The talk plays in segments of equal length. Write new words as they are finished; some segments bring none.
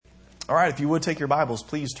All right, if you would take your Bibles,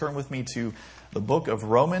 please turn with me to the book of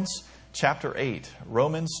Romans, chapter 8.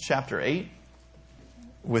 Romans, chapter 8.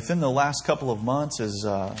 Within the last couple of months, as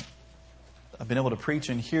I've been able to preach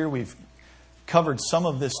in here, we've covered some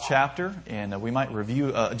of this chapter, and we might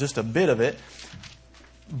review just a bit of it.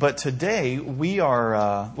 But today, we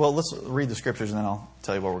are... let's read the scriptures, and then I'll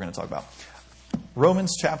tell you what we're going to talk about.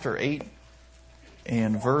 Romans, chapter 8,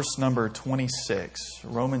 and verse number 26.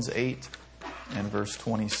 Romans 8 and verse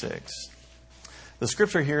 26. The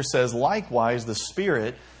scripture here says, "Likewise the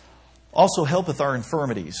Spirit also helpeth our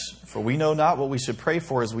infirmities. For we know not what we should pray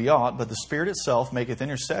for as we ought, but the Spirit itself maketh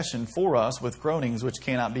intercession for us with groanings which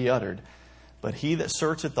cannot be uttered. But he that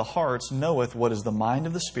searcheth the hearts knoweth what is the mind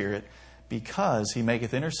of the Spirit, because he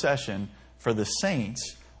maketh intercession for the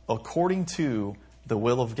saints according to the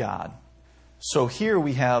will of God." So here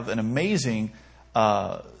we have an amazing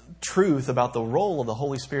truth about the role of the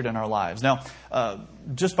Holy Spirit in our lives. Now,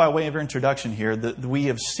 just by way of introduction here, we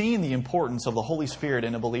have seen the importance of the Holy Spirit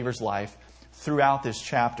in a believer's life throughout this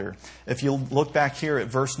chapter. If you look back here at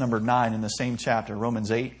verse number 9 in the same chapter,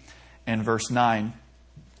 Romans 8 and verse 9,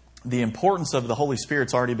 the importance of the Holy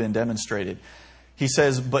Spirit's already been demonstrated. He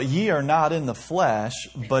says, "But ye are not in the flesh,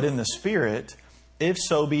 but in the Spirit, if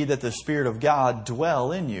so be that the Spirit of God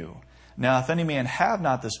dwell in you. Now, if any man have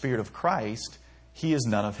not the Spirit of Christ, he is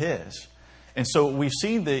none of his." And so we've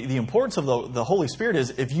seen the importance of the Holy Spirit is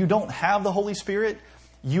if you don't have the Holy Spirit,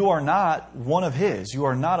 you are not one of his. You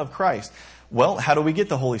are not of Christ. Well, how do we get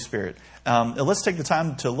the Holy Spirit? Let's take the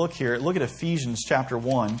time to look here. Look at Ephesians chapter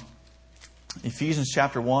 1. Ephesians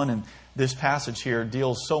chapter 1, and this passage here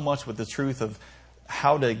deals so much with the truth of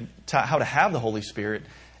how to have the Holy Spirit.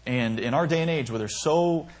 And in our day and age where there's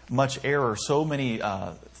so much error, so many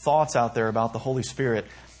thoughts out there about the Holy Spirit,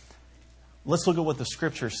 let's look at what the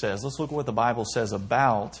Scripture says. Let's look at what the Bible says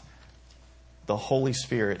about the Holy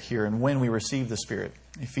Spirit here and when we receive the Spirit.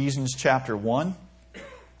 Ephesians chapter 1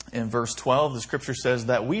 and verse 12, the Scripture says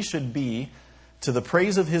that we should be to the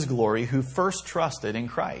praise of His glory who first trusted in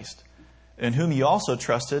Christ, in whom ye also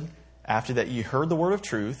trusted after that ye heard the word of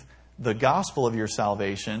truth, the gospel of your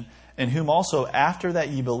salvation, in whom also after that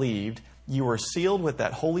ye believed, ye were sealed with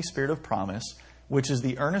that Holy Spirit of promise, which is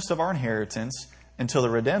the earnest of our inheritance, until the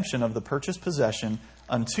redemption of the purchased possession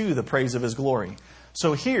unto the praise of His glory.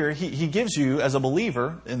 So here, he gives you, as a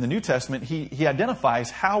believer in the New Testament, he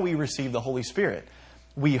identifies how we receive the Holy Spirit.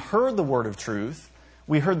 We heard the word of truth.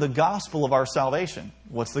 We heard the gospel of our salvation.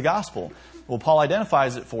 What's the gospel? Well, Paul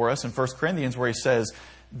identifies it for us in 1 Corinthians where he says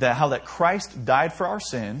that how that Christ died for our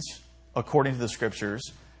sins, according to the Scriptures,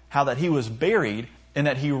 how that He was buried, and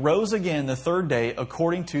that He rose again the third day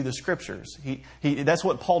according to the Scriptures. That's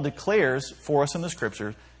what Paul declares for us in the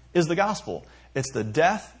Scriptures, is the gospel. It's the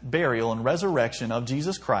death, burial, and resurrection of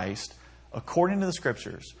Jesus Christ according to the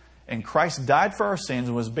Scriptures. And Christ died for our sins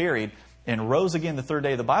and was buried and rose again the third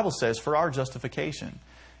day, the Bible says, for our justification.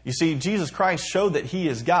 You see, Jesus Christ showed that He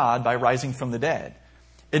is God by rising from the dead.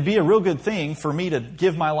 It'd be a real good thing for me to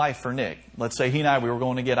give my life for Nick. Let's say he and I, we were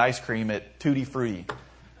going to get ice cream at Tutti Frutti.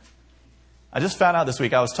 I just found out this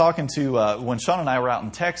week, I was talking to, when Sean and I were out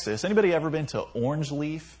in Texas. Anybody ever been to Orange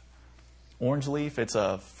Leaf? Orange Leaf, it's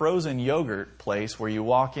a frozen yogurt place where you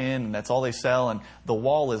walk in and that's all they sell. And the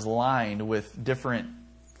wall is lined with different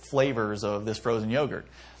flavors of this frozen yogurt.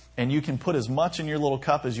 And you can put as much in your little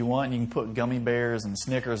cup as you want. And you can put gummy bears and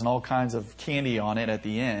Snickers and all kinds of candy on it at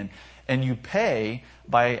the end. And you pay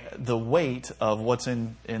by the weight of what's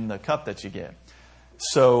in the cup that you get.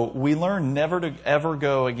 So we learned never to ever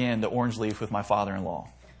go again to Orange Leaf with my father-in-law.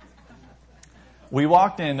 We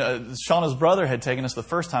walked in, Shauna's brother had taken us the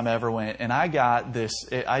first time I ever went, and I got this,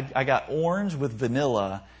 I got orange with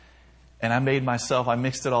vanilla, and I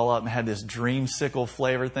mixed it all up and had this dreamsicle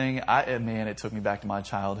flavor thing. It took me back to my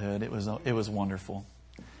childhood. It was wonderful.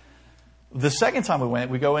 The second time we went,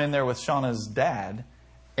 we go in there with Shauna's dad,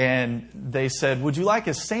 and they said, "Would you like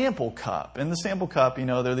a sample cup?" And the sample cup, there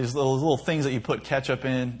are these little things that you put ketchup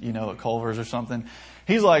in, at Culver's or something.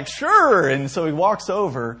 He's like, "Sure." And so he walks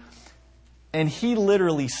over and he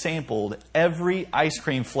literally sampled every ice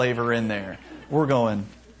cream flavor in there. We're going,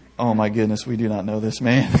 "Oh my goodness, we do not know this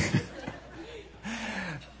man."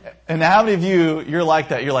 And how many of you're like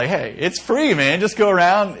that? You're like, "Hey, it's free, man. Just go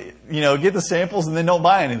around, get the samples and then don't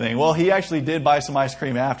buy anything." Well, he actually did buy some ice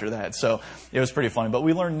cream after that. So it was pretty funny. But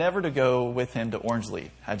we learned never to go with him to Orange Leaf.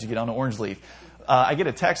 How'd you get on to Orange Leaf? I get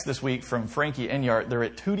a text this week from Frankie Enyart. They're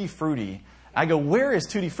at Tutti Frutti. I go, "Where is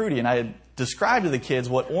Tutti Frutti?" And I had described to the kids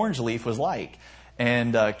what Orange Leaf was like.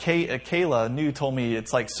 And Kayla told me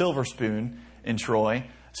it's like Silver Spoon in Troy.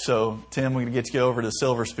 So, Tim, we're going to get you over to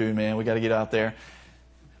Silver Spoon, man. We got to get out there.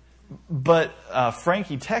 But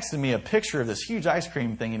Frankie texted me a picture of this huge ice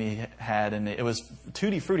cream thing and he had, and it was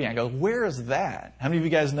Tutti Frutti. I go, where is that? How many of you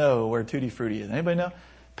guys know where Tutti Frutti is? Anybody know?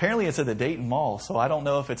 Apparently it's at the Dayton Mall, so I don't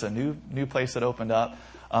know if it's a new place that opened up.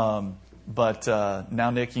 But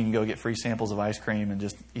now, Nick, you can go get free samples of ice cream and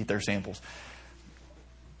just eat their samples.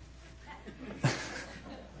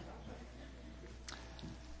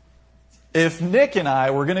 If Nick and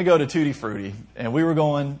I were going to go to Tutti Frutti and we were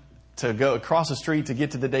going to go across the street to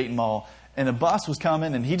get to the Dayton Mall and the bus was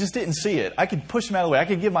coming and he just didn't see it, I could push him out of the way. I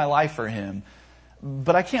could give my life for him.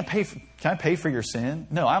 But I can't pay. Can I pay for your sin?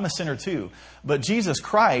 No, I'm a sinner too. But Jesus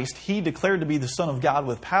Christ, He declared to be the Son of God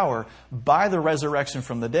with power by the resurrection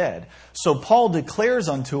from the dead. So Paul declares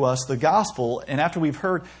unto us the gospel, and after we've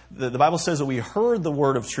heard, the Bible says that we heard the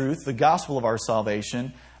word of truth, the gospel of our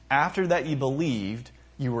salvation. After that you believed,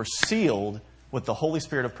 you were sealed with the Holy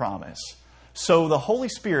Spirit of promise. So the Holy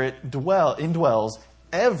Spirit indwells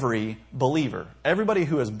every believer, everybody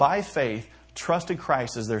who has by faith trusted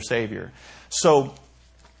Christ as their Savior. So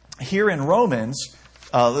here in Romans,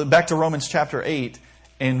 back to Romans chapter 8,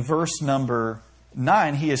 in verse number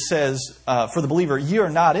 9, he says, for the believer, ye are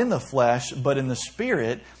not in the flesh, but in the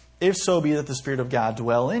Spirit, if so be that the Spirit of God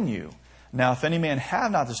dwell in you. Now, if any man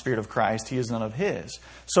have not the Spirit of Christ, he is none of his.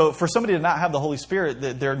 So for somebody to not have the Holy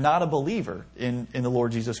Spirit, they're not a believer in the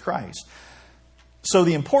Lord Jesus Christ. So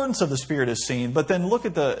the importance of the Spirit is seen, but then look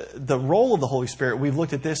at the role of the Holy Spirit. We've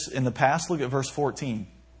looked at this in the past. Look at verse 14.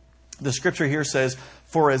 The scripture here says,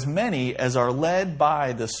 for as many as are led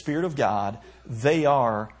by the Spirit of God, they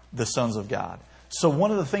are the sons of God. So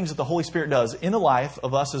one of the things that the Holy Spirit does in the life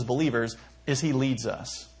of us as believers is He leads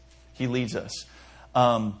us. He leads us.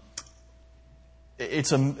 God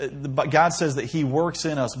says that He works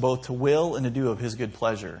in us both to will and to do of His good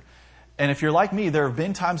pleasure. And if you're like me, there have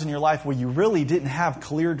been times in your life where you really didn't have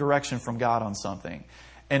clear direction from God on something.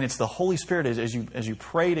 And it's the Holy Spirit, as you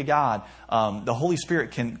pray to God, the Holy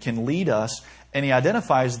Spirit can lead us. And He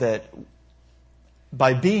identifies that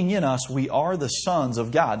by being in us, we are the sons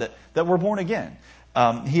of God, that we're born again.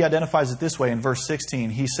 He identifies it this way in verse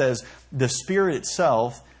 16. He says, the Spirit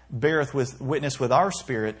itself beareth witness with our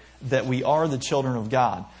spirit that we are the children of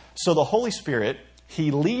God. So the Holy Spirit,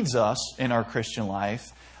 He leads us in our Christian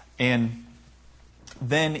life. And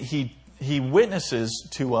then He witnesses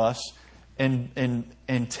to us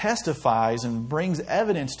and testifies and brings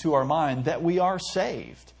evidence to our mind that we are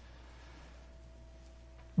saved.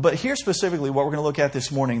 But here specifically, what we're going to look at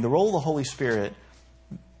this morning, the role of the Holy Spirit.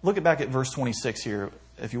 Look back at verse 26 here,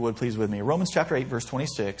 if you would please with me. Romans chapter 8, verse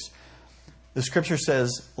 26. The scripture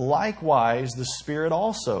says, likewise the Spirit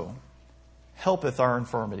also helpeth our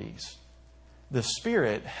infirmities. The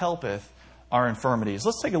Spirit helpeth our infirmities.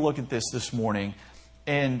 Let's take a look at this morning,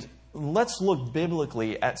 and let's look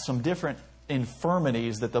biblically at some different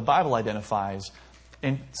infirmities that the Bible identifies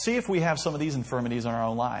and see if we have some of these infirmities in our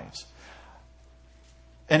own lives.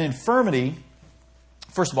 An infirmity,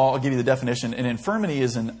 first of all, I'll give you the definition. An infirmity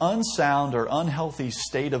is an unsound or unhealthy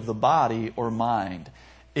state of the body or mind.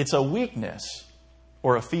 It's a weakness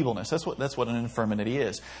or a feebleness. That's what an infirmity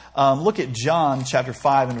is. Look at John chapter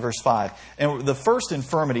 5 and verse 5. And the first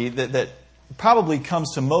infirmity that probably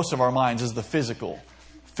comes to most of our minds is the physical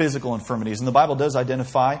infirmities. And the Bible does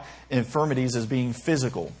identify infirmities as being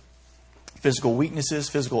physical weaknesses,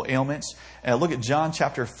 physical ailments. Look at John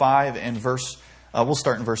chapter 5 and we'll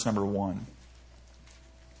start in verse number 1.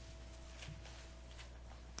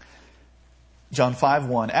 John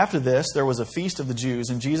 5:1. After this, there was a feast of the Jews,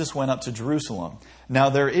 and Jesus went up to Jerusalem. Now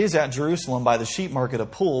there is at Jerusalem by the sheep market a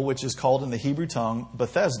pool, which is called in the Hebrew tongue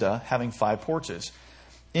Bethesda, having 5 porches.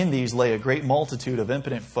 In these lay a great multitude of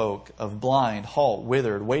impotent folk, of blind, halt,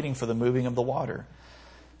 withered, waiting for the moving of the water.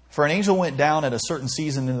 For an angel went down at a certain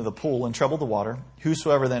season into the pool and troubled the water.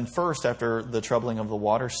 Whosoever then first, after the troubling of the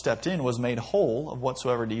water, stepped in was made whole of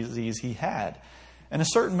whatsoever disease he had. And a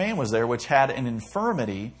certain man was there which had an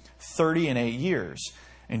infirmity 38 years.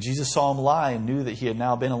 And Jesus saw him lie and knew that he had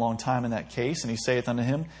now been a long time in that case. And he saith unto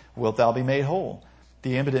him, Wilt thou be made whole?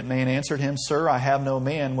 The impotent man answered him, Sir, I have no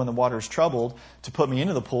man when the water is troubled to put me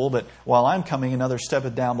into the pool, but while I'm coming, another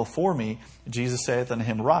steppeth down before me. Jesus saith unto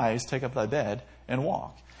him, Rise, take up thy bed, and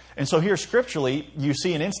walk. And so here scripturally, you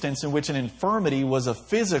see an instance in which an infirmity was a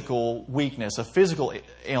physical weakness, a physical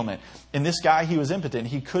ailment. And this guy, he was impotent.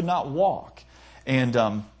 He could not walk. And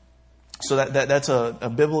so that's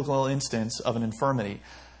a biblical instance of an infirmity.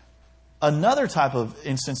 Another type of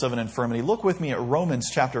instance of an infirmity, look with me at Romans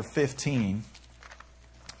chapter 15.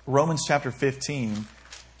 Romans chapter 15.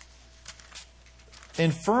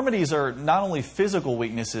 Infirmities are not only physical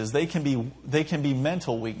weaknesses, they can be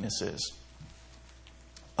mental weaknesses.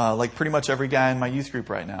 Like pretty much every guy in my youth group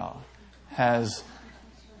right now. has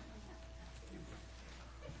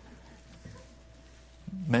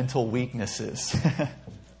mental weaknesses.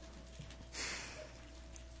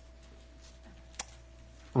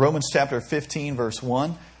 Romans chapter 15, verse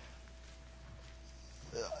 1.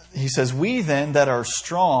 He says, "We then that are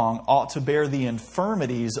strong ought to bear the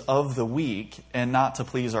infirmities of the weak and not to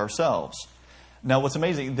please ourselves." Now, what's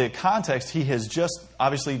amazing, the context, he has just,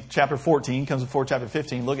 obviously, chapter 14 comes before chapter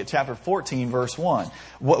 15. Look at chapter 14, verse 1.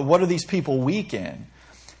 What are these people weak in?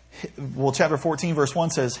 Well, chapter 14, verse 1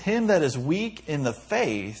 says, "Him that is weak in the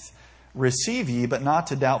faith receive ye, but not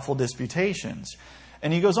to doubtful disputations."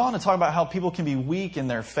 And he goes on to talk about how people can be weak in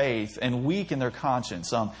their faith and weak in their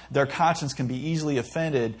conscience. Their conscience can be easily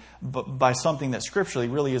offended by something that scripturally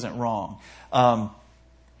really isn't wrong.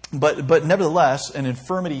 But nevertheless, an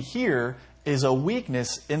infirmity here is a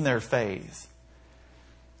weakness in their faith.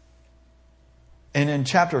 And in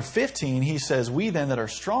chapter 15, he says, "We then that are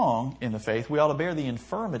strong in the faith, we ought to bear the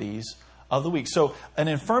infirmities of the weak." So an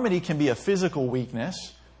infirmity can be a physical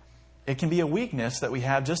weakness. It can be a weakness that we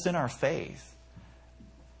have just in our faith.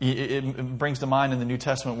 It brings to mind in the New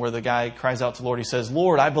Testament where the guy cries out to the Lord. He says,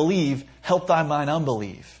 "Lord, I believe, help thy mine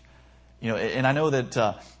unbelief." And I know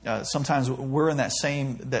that sometimes we're in that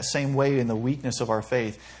same way in the weakness of our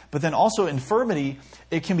faith. But then also infirmity,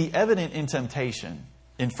 it can be evident in temptation.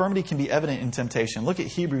 Infirmity can be evident in temptation. Look at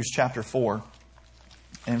Hebrews chapter 4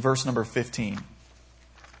 and verse number 15.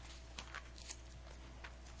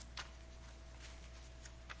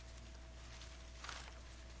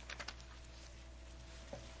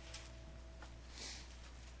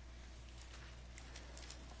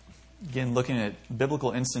 Again, looking at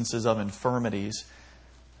biblical instances of infirmities.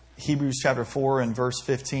 Hebrews chapter 4 and verse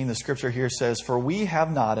 15, the scripture here says, "For we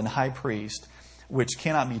have not an high priest which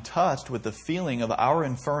cannot be touched with the feeling of our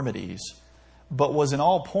infirmities, but was in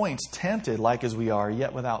all points tempted like as we are,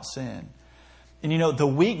 yet without sin." And the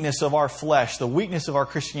weakness of our flesh, the weakness of our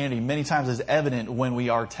Christianity many times is evident when we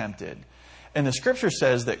are tempted. And the scripture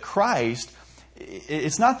says that Christ,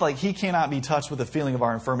 it's not like he cannot be touched with the feeling of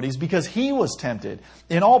our infirmities, because he was tempted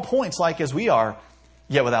in all points like as we are,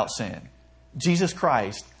 yet without sin. Jesus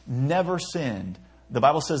Christ never sinned. The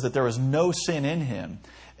Bible says that there was no sin in him.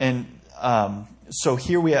 And so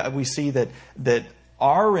here we see that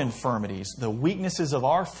our infirmities, the weaknesses of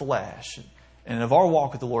our flesh and of our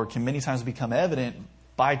walk with the Lord, can many times become evident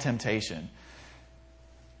by temptation.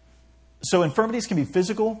 So infirmities can be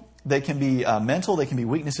physical, they can be mental, they can be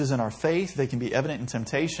weaknesses in our faith, they can be evident in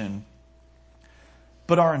temptation.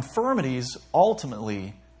 But our infirmities,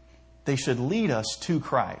 ultimately, they should lead us to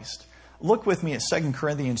Christ. Look with me at 2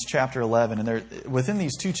 Corinthians chapter 11. And within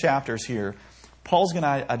these two chapters here, Paul's going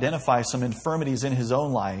to identify some infirmities in his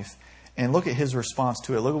own life and look at his response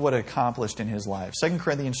to it. Look at what it accomplished in his life. 2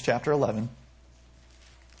 Corinthians chapter 11.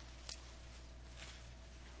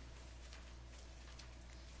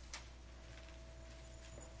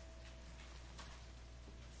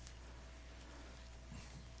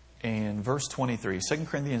 And verse 23. 2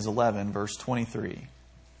 Corinthians 11, verse 23.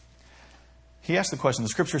 He asked the question, the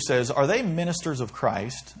scripture says, "Are they ministers of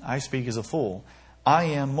Christ? I speak as a fool. I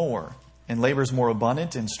am more. In labors more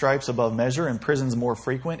abundant, in stripes above measure, in prisons more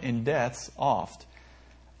frequent, in deaths oft.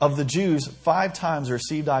 Of the Jews 5 times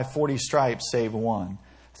received I 40 stripes, save one.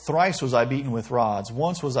 Thrice was I beaten with rods.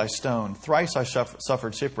 Once was I stoned. Thrice I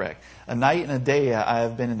suffered shipwreck. A night and a day I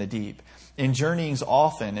have been in the deep. In journeyings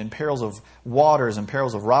often, in perils of waters, and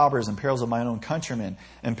perils of robbers, and perils of mine own countrymen,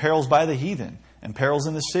 and perils by the heathen, and perils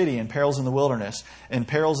in the city, and perils in the wilderness, and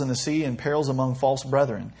perils in the sea, and perils among false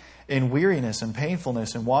brethren, in weariness and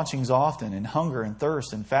painfulness, and watchings often, in hunger and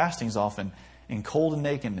thirst, and fastings often, in cold and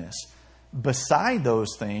nakedness. Beside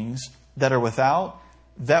those things that are without,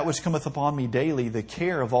 that which cometh upon me daily, the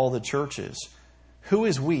care of all the churches. Who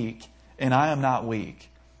is weak, and I am not weak?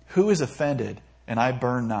 Who is offended, and I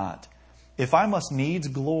burn not? If I must needs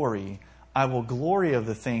glory, I will glory of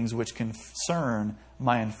the things which concern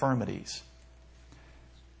my infirmities."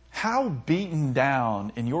 How beaten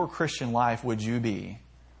down in your Christian life would you be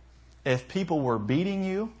if people were beating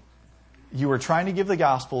you, you were trying to give the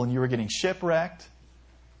gospel, and you were getting shipwrecked?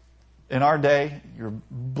 In our day, you're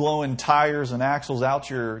blowing tires and axles out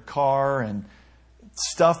your car, and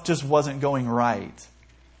stuff just wasn't going right.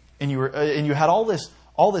 And you had all this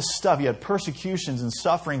stuff. You had persecutions and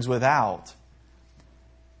sufferings without.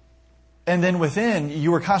 And then within,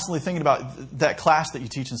 you were constantly thinking about that class that you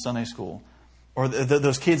teach in Sunday school, or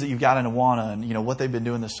those kids that you've got in Awana, and what they've been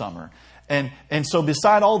doing this summer. And so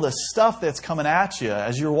beside all the stuff that's coming at you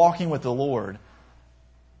as you're walking with the Lord,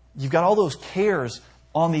 you've got all those cares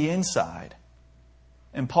on the inside.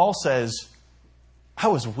 And Paul says, I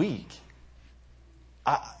was weak.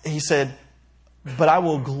 he said, but I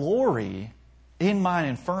will glory in mine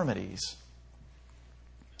infirmities.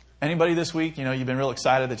 Anybody this week, you've been real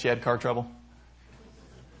excited that you had car trouble?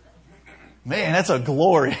 Man, that's a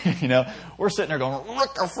glory, We're sitting there going,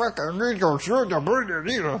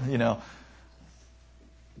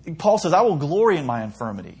 Paul says, I will glory in my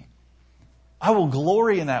infirmity. I will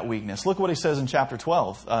glory in that weakness. Look what he says in chapter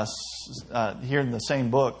 12, here in the same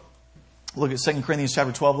book. Look at 2 Corinthians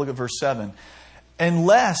chapter 12, look at verse 7. And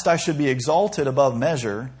lest I should be exalted above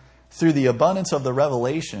measure through the abundance of the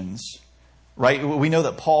revelations. Right? We know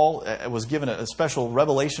that Paul was given a special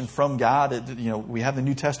revelation from God. We have the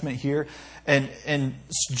New Testament here. And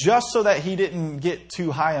just so that he didn't get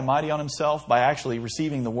too high and mighty on himself by actually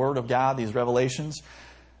receiving the Word of God, these revelations,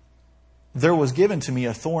 there was given to me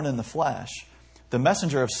a thorn in the flesh, the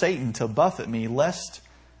messenger of Satan to buffet me, lest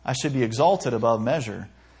I should be exalted above measure.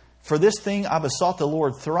 For this thing I besought the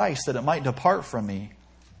Lord thrice, that it might depart from me.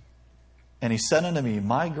 And he said unto me,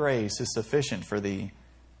 my grace is sufficient for thee,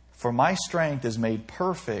 for my strength is made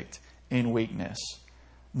perfect in weakness.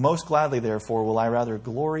 Most gladly, therefore, will I rather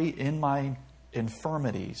glory in my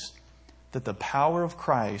infirmities, that the power of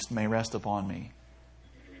Christ may rest upon me.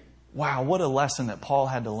 Wow, what a lesson that Paul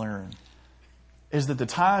had to learn. Is that the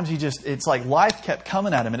times it's like life kept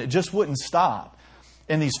coming at him and it just wouldn't stop.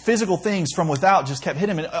 And these physical things from without just kept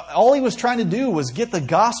hitting him. And all he was trying to do was get the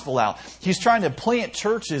gospel out. He's trying to plant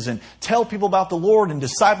churches and tell people about the Lord and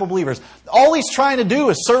disciple believers. All he's trying to do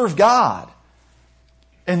is serve God.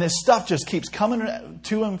 And this stuff just keeps coming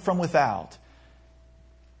to him from without.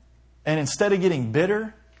 And instead of getting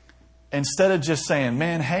bitter, instead of just saying,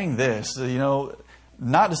 man, hang this,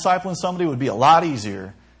 not discipling somebody would be a lot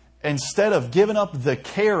easier. Instead of giving up the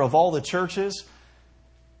care of all the churches,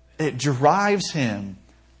 it drives him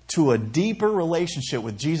to a deeper relationship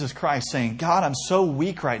with Jesus Christ, saying, God, I'm so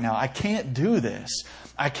weak right now. I can't do this.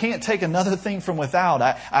 I can't take another thing from without.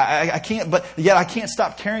 I can't, but yet I can't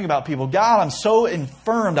stop caring about people. God, I'm so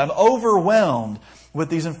infirmed. I'm overwhelmed with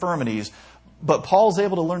these infirmities. But Paul's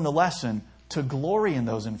able to learn the lesson to glory in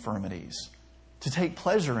those infirmities, to take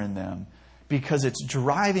pleasure in them, because it's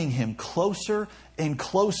driving him closer and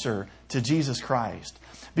closer to Jesus Christ.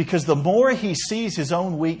 Because the more he sees his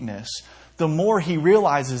own weakness, the more he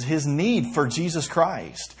realizes his need for Jesus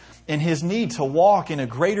Christ and his need to walk in a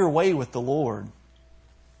greater way with the Lord.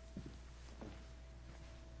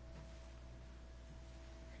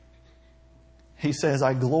 He says,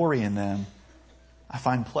 I glory in them. I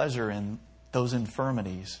find pleasure in those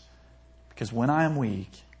infirmities. Because when I am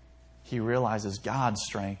weak, he realizes God's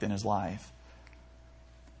strength in his life.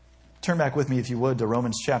 Turn back with me, if you would, to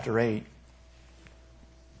Romans chapter 8.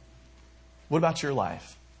 What about your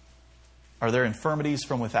life? Are there infirmities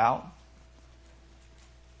from without?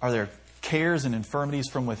 Are there cares and infirmities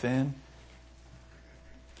from within?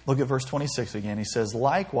 Look at verse 26 again. He says,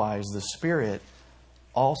 likewise, the Spirit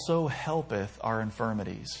also helpeth our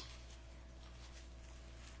infirmities.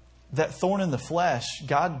 That thorn in the flesh,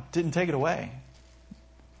 God didn't take it away.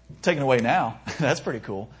 Taken away now. That's pretty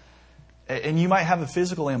cool. And you might have a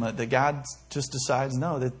physical ailment that God just decides,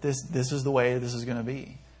 no, that this is the way this is going to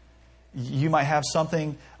be. You might have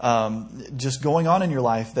something just going on in your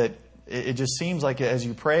life that it just seems like as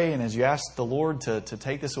you pray and as you ask the Lord to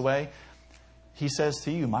take this away, He says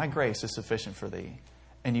to you, my grace is sufficient for thee.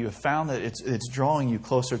 And you have found that it's drawing you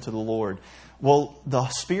closer to the Lord. Well, the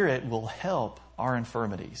Spirit will help our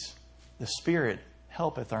infirmities. The Spirit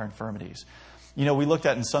helpeth our infirmities. We looked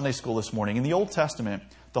at in Sunday school this morning, in the Old Testament,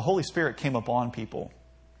 the Holy Spirit came upon people.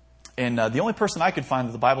 And the only person I could find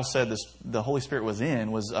that the Bible said the Holy Spirit was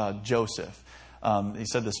in was Joseph. He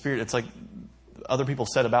said the Spirit, it's like other people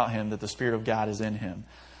said about him that the Spirit of God is in him.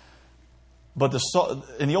 But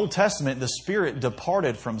in the Old Testament, the Spirit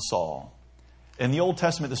departed from Saul. In the Old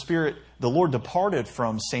Testament, the Lord departed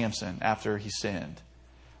from Samson after he sinned.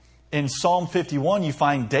 In Psalm 51, you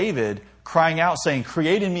find David crying out, saying,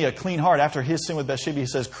 create in me a clean heart. After his sin with Bathsheba, he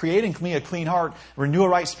says, create in me a clean heart, renew a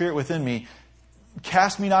right spirit within me.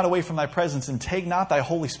 Cast me not away from thy presence, and take not thy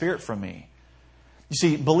Holy Spirit from me. You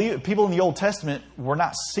see, people in the Old Testament were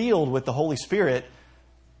not sealed with the Holy Spirit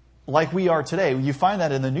like we are today. You find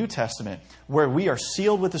that in the New Testament, where we are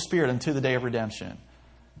sealed with the Spirit unto the day of redemption.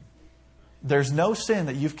 There's no sin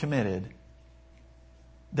that you've committed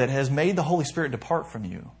that has made the Holy Spirit depart from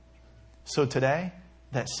you. So today,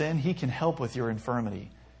 that sin, He can help with your infirmity.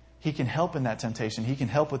 He can help in that temptation. He can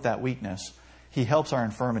help with that weakness. He helps our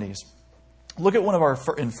infirmities. Look at one of our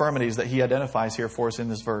infirmities that he identifies here for us in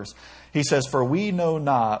this verse. He says, for we know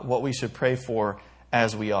not what we should pray for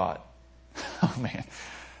as we ought. Oh, man.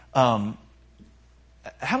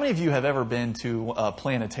 How many of you have ever been to a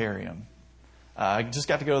planetarium? I just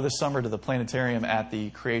got to go this summer to the planetarium at the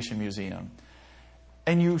Creation Museum.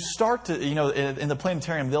 And you start to, in the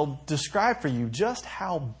planetarium, they'll describe for you just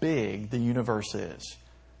how big the universe is.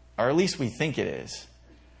 Or at least we think it is.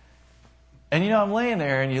 And, I'm laying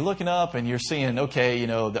there and you're looking up and you're seeing, okay,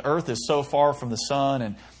 the Earth is so far from the sun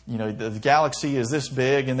and, the galaxy is this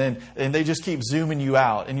big. And they just keep zooming you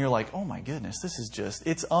out. And you're like, oh my goodness,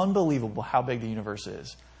 it's unbelievable how big the universe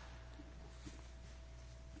is.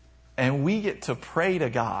 And we get to pray to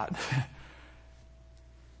God.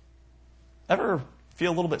 Ever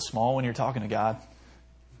feel a little bit small when you're talking to God?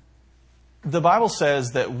 The Bible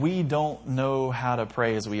says that we don't know how to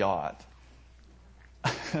pray as we ought.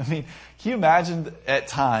 I mean, can you imagine at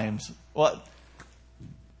times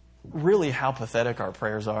really how pathetic our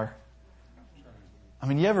prayers are? I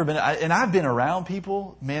mean, you ever been, and I've been around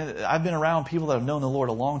people, I've been around people that have known the Lord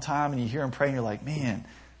a long time, and you hear them pray and you're like, man,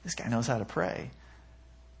 this guy knows how to pray.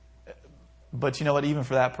 But you know what? Even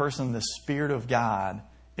for that person, the Spirit of God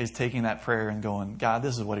is taking that prayer and going, God,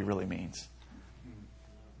 this is what He really means.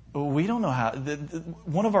 We don't know how.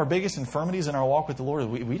 One of our biggest infirmities in our walk with the Lord is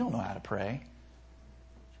we don't know how to pray.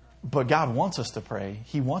 But God wants us to pray.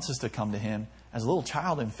 He wants us to come to Him as a little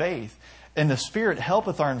child in faith. And the Spirit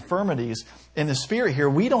helpeth our infirmities. In the Spirit here,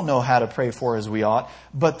 we don't know how to pray for as we ought.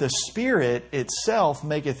 But the Spirit itself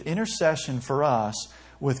maketh intercession for us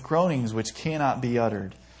with groanings which cannot be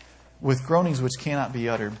uttered. With groanings which cannot be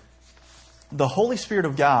uttered. The Holy Spirit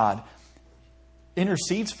of God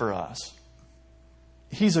intercedes for us.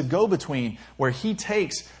 He's a go-between where He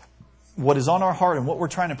takes what is on our heart and what we're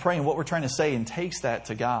trying to pray and what we're trying to say and takes that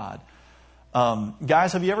to God.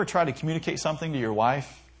 Guys, have you ever tried to communicate something to your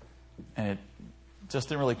wife and it just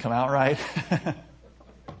didn't really come out right?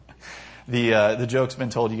 The joke's been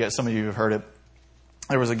told. Some of you have heard it.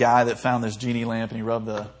 There was a guy that found this genie lamp and he rubbed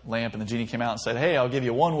the lamp and the genie came out and said, hey, I'll give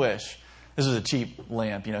you one wish. This was a cheap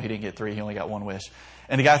lamp. He didn't get 3. He only got 1 wish.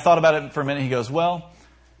 And the guy thought about it for a minute. He goes,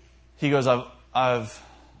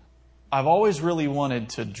 I've always really wanted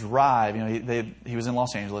to drive. He was in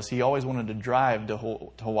Los Angeles. He always wanted to drive to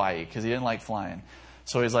Hawaii because he didn't like flying.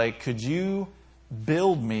 So he's like, could you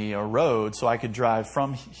build me a road so I could drive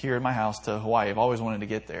from here in my house to Hawaii? I've always wanted to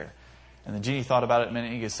get there. And the genie thought about it a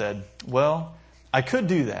minute and he said, well, I could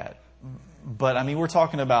do that. But we're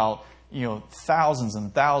talking about, thousands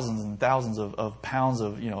and thousands and thousands of pounds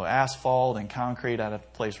of, asphalt and concrete out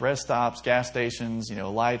of place, rest stops, gas stations,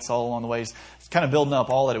 lights all along the way. It's kind of building up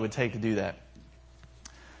all that it would take to do that.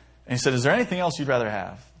 And he said, is there anything else you'd rather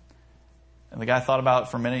have? And the guy thought about it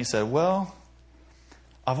for a minute. He said, well,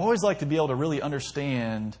 I've always liked to be able to really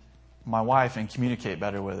understand my wife and communicate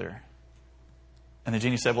better with her. And the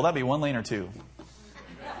genie said, will that be 1 lane or 2?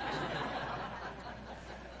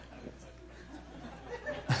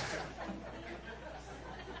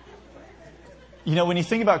 When you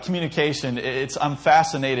think about communication, I'm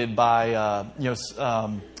fascinated by,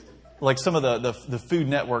 like some of the Food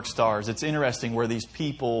Network stars. It's interesting where these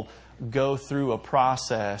people go through a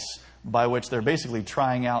process by which they're basically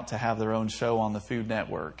trying out to have their own show on the Food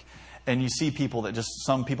Network. And you see people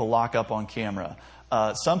some people lock up on camera.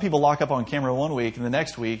 Some people lock up on camera 1 week, and the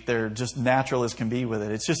next week they're just natural as can be with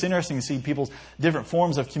it. It's just interesting to see people's different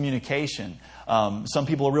forms of communication. Some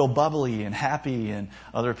people are real bubbly and happy, and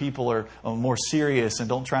other people are more serious and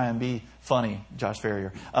don't try and be funny. Josh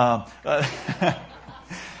Ferrier.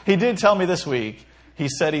 He did tell me this week, he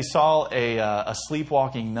said he saw a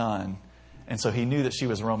sleepwalking nun, and so he knew that she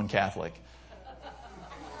was Roman Catholic.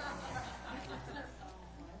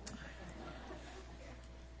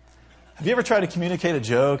 Have you ever tried to communicate a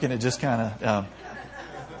joke and it just kind of...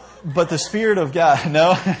 but the Spirit of God...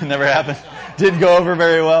 No, never happened. Didn't go over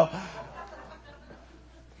very well.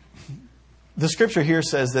 The Scripture here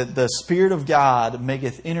says that the Spirit of God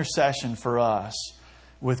maketh intercession for us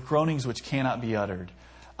with groanings which cannot be uttered.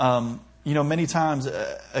 Many times,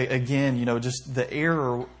 again, just the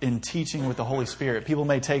error in teaching with the Holy Spirit. People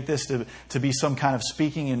may take this to be some kind of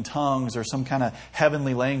speaking in tongues or some kind of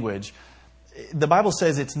heavenly language. The Bible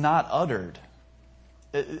says it's not uttered.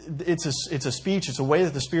 It's a speech. It's a way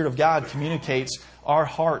that the Spirit of God communicates our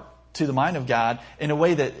heart to the mind of God in a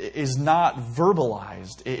way that is not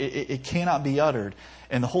verbalized. It cannot be uttered.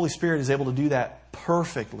 And the Holy Spirit is able to do that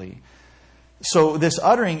perfectly. So this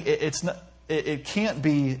uttering, it cannot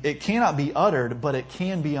be uttered, but it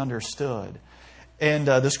can be understood. And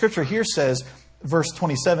the Scripture here says, verse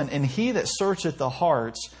 27, and he that searcheth the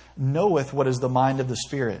hearts knoweth what is the mind of the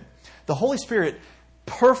Spirit. The Holy Spirit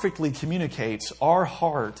perfectly communicates our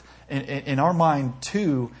heart and our mind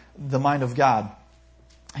to the mind of God.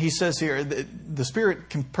 He says here, the Spirit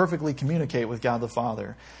can perfectly communicate with God the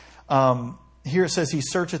Father. here it says He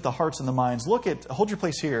searcheth the hearts and the minds. Hold your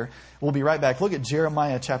place here. We'll be right back. Look at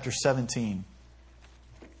Jeremiah chapter 17.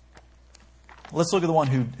 Let's look at the one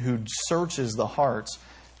who searches the hearts.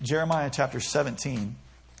 Jeremiah chapter 17.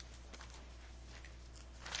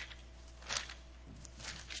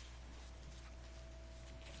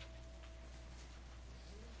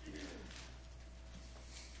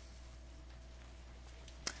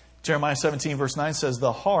 Jeremiah 17 verse 9 says,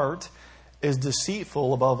 the heart is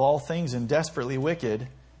deceitful above all things and desperately wicked.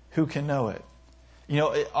 Who can know it? You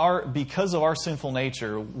know, because of our sinful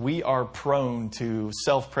nature, we are prone to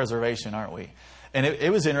self-preservation, aren't we? And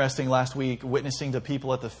it was interesting last week witnessing to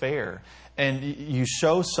people at the fair. And you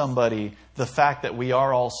show somebody the fact that we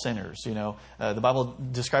are all sinners. You know, the Bible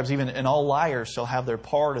describes even, and all liars shall have their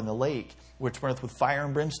part in the lake, which burneth with fire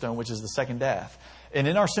and brimstone, which is the second death. And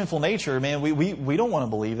in our sinful nature, man, we don't want to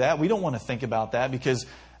believe that. We don't want to think about that because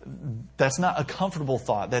that's not a comfortable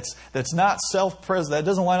thought. That's not that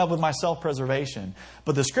doesn't line up with my self-preservation.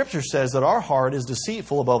 But the Scripture says that our heart is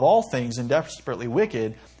deceitful above all things and desperately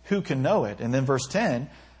wicked. Who can know it? And then verse 10,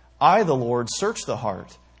 I, the Lord, search the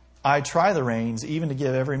heart. I try the reins, even to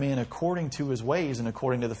give every man according to his ways and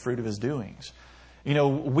according to the fruit of his doings. You know,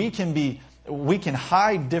 we can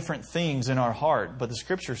hide different things in our heart, but the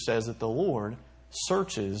Scripture says that the Lord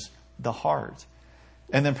searches the heart.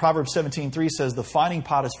 And then Proverbs 17:3 says, the finding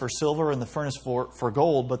pot is for silver and the furnace for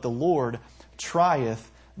gold, but the Lord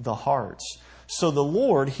trieth the hearts. So the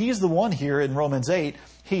Lord, He's the one here in Romans 8.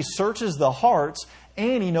 He searches the hearts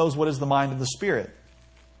and He knows what is the mind of the Spirit.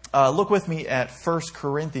 Look with me at 1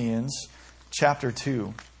 Corinthians chapter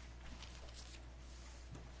 2.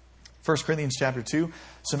 1 Corinthians chapter 2.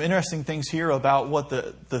 Some interesting things here about what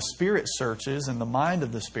the Spirit searches and the mind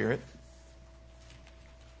of the Spirit.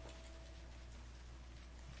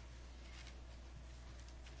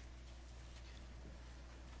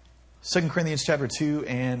 2 Corinthians chapter 2,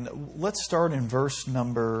 and let's start in verse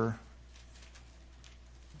number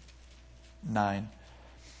 9.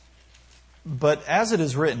 But as it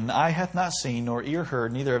is written, eye hath not seen, nor ear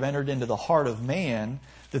heard, neither have entered into the heart of man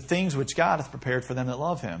the things which God hath prepared for them that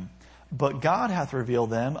love Him. But God hath revealed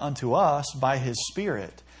them unto us by His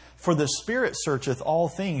Spirit. For the Spirit searcheth all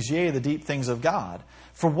things, yea, the deep things of God.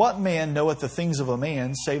 For what man knoweth the things of a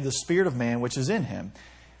man, save the spirit of man which is in him?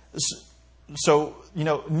 So, you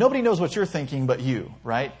know, nobody knows what you're thinking but you,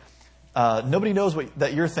 right? Nobody knows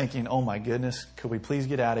that you're thinking, oh my goodness, could we please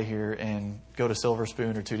get out of here and go to Silver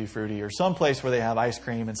Spoon or Tutti Frutti or some place where they have ice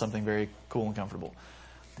cream and something very cool and comfortable.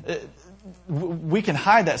 We can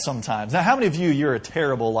hide that sometimes. Now, how many of you're a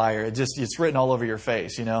terrible liar? It's written all over your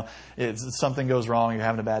face, you know. Something goes wrong, you're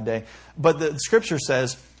having a bad day. But the Scripture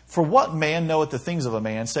says, for what man knoweth the things of a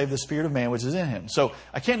man, save the spirit of man which is in him? So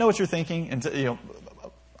I can't know what you're thinking, and you know,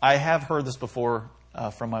 I have heard this before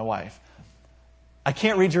from my wife. I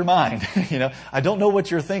can't read your mind. You know, I don't know what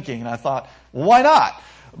you're thinking. And I thought, well, why not?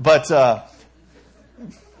 But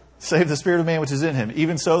save the spirit of man which is in him.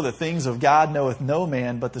 Even so, the things of God knoweth no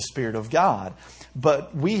man but the Spirit of God.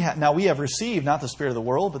 But we have received not the spirit of the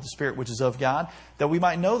world, but the Spirit which is of God, that we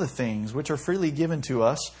might know the things which are freely given to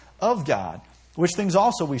us of God. Which things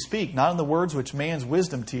also we speak, not in the words which man's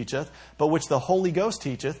wisdom teacheth, but which the Holy Ghost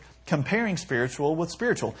teacheth, comparing spiritual with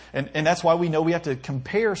spiritual. And that's why we know we have to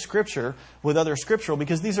compare Scripture with other scriptural,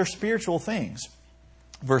 because these are spiritual things.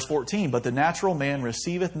 Verse 14, but the natural man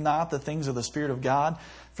receiveth not the things of the Spirit of God,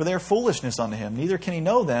 for they are foolishness unto him. Neither can he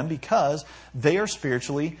know them, because they are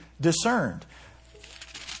spiritually discerned.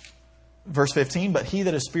 Verse 15, but he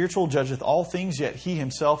that is spiritual judgeth all things, yet he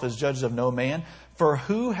himself is judged of no man. For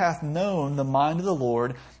who hath known the mind of the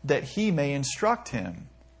Lord, that he may instruct him?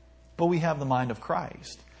 But we have the mind of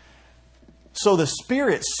Christ. So the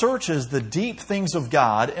Spirit searches the deep things of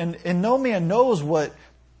God, and no man knows what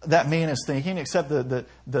that man is thinking except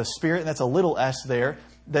the Spirit, and that's a little s there,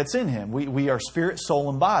 that's in him. We are spirit, soul,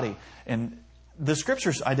 and body. And the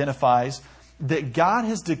Scriptures identifies that God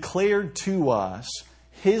has declared to us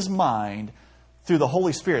His mind through the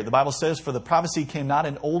Holy Spirit. The Bible says, for the prophecy came not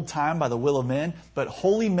in old time by the will of men, but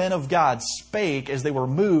holy men of God spake as they were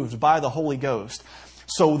moved by the Holy Ghost.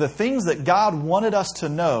 So the things that God wanted us to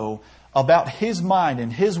know about His mind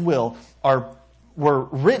and His will were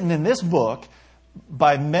written in this book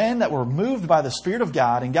by men that were moved by the Spirit of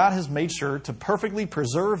God, and God has made sure to perfectly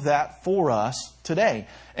preserve that for us today.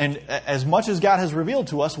 And as much as God has revealed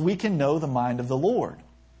to us, we can know the mind of the Lord.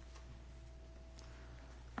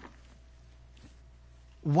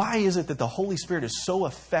 Why is it that the Holy Spirit is so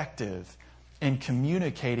effective in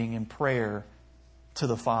communicating in prayer to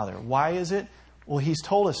the Father? Why is it? Well, He's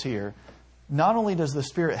told us here, not only does the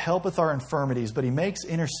Spirit help with our infirmities, but He makes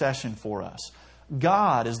intercession for us.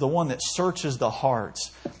 God is the one that searches the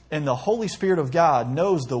hearts. And the Holy Spirit of God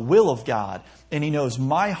knows the will of God. And He knows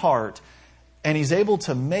my heart. And He's able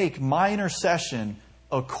to make my intercession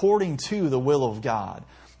according to the will of God.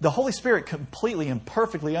 The Holy Spirit completely and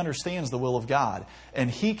perfectly understands the will of God. And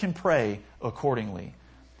He can pray accordingly.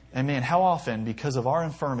 And man, how often, because of our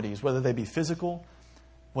infirmities, whether they be physical,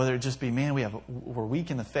 whether it just be, man, we're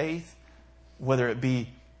weak in the faith, whether it be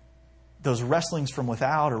those wrestlings from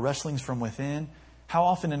without or wrestlings from within, how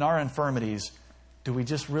often in our infirmities do we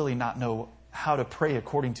just really not know how to pray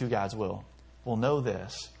according to God's will? Well, know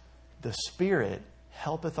this. The Spirit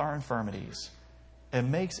helpeth our infirmities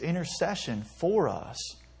and makes intercession for us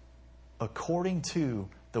according to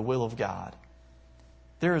the will of God.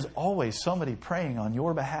 There is always somebody praying on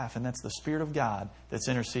your behalf, and that's the Spirit of God that's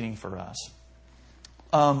interceding for us.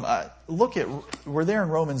 We're there in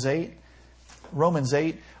Romans 8. Romans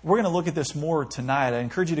 8. We're going to look at this more tonight. I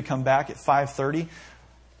encourage you to come back at 5:30.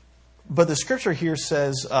 But the scripture here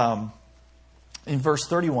says in verse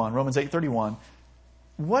 31, Romans 8:31,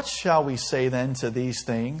 what shall we say then to these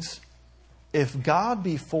things? If God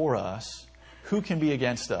be for us, who can be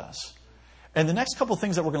against us? And the next couple of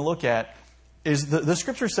things that we're going to look at is the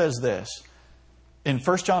scripture says this in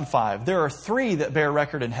 1 John 5. There are three that bear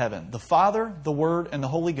record in heaven. The Father, the Word, and the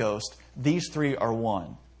Holy Ghost. These three are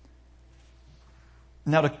one.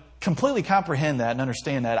 Now, to completely comprehend that and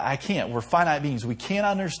understand that, I can't. We're finite beings. We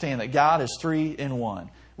cannot understand that God is three in one.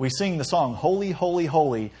 We sing the song, Holy, Holy,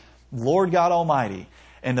 Holy, Lord God Almighty.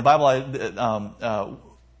 And the Bible,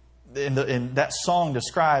 in that song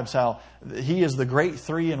describes how He is the great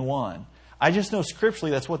three in one. I just know scripturally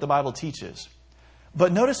that's what the Bible teaches.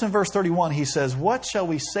 But notice in verse 31, he says, what shall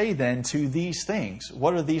we say then to these things?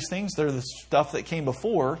 What are these things? They're the stuff that came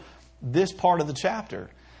before this part of the chapter.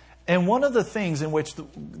 And one of the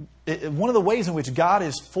ways in which God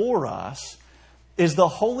is for us is the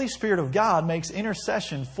Holy Spirit of God makes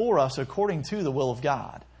intercession for us according to the will of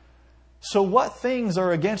God. So what things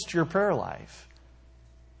are against your prayer life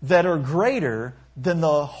that are greater than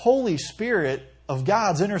the Holy Spirit of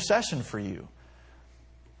God's intercession for you?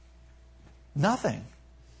 Nothing.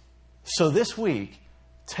 So this week,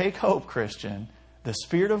 take hope, Christian. The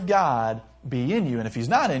Spirit of God be in you. And if He's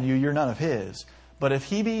not in you, you're none of His. But if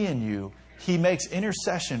He be in you, He makes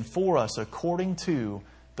intercession for us according to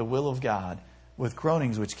the will of God with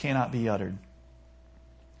groanings which cannot be uttered.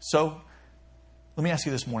 So, let me ask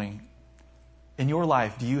you this morning. In your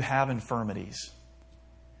life, do you have infirmities?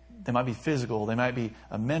 They might be physical. They might be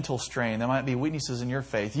a mental strain. They might be weaknesses in your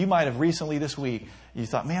faith. You might have recently this week, you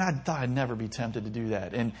thought, man, I thought I'd never be tempted to do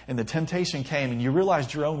that. And the temptation came and you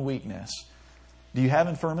realized your own weakness. Do you have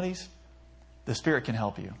infirmities? The Spirit can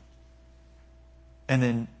help you. And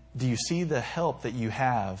then do you see the help that you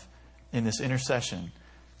have in this intercession?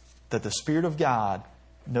 That the Spirit of God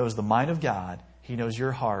knows the mind of God. He knows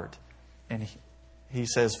your heart. And He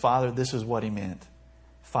says, Father, this is what He meant.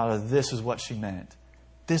 Father, this is what she meant.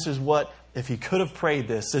 This is what, if He could have prayed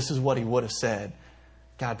this is what He would have said.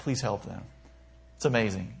 God, please help them. It's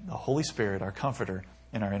amazing. The Holy Spirit, our comforter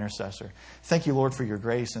and our intercessor. Thank you, Lord, for your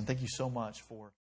grace, and thank you so much for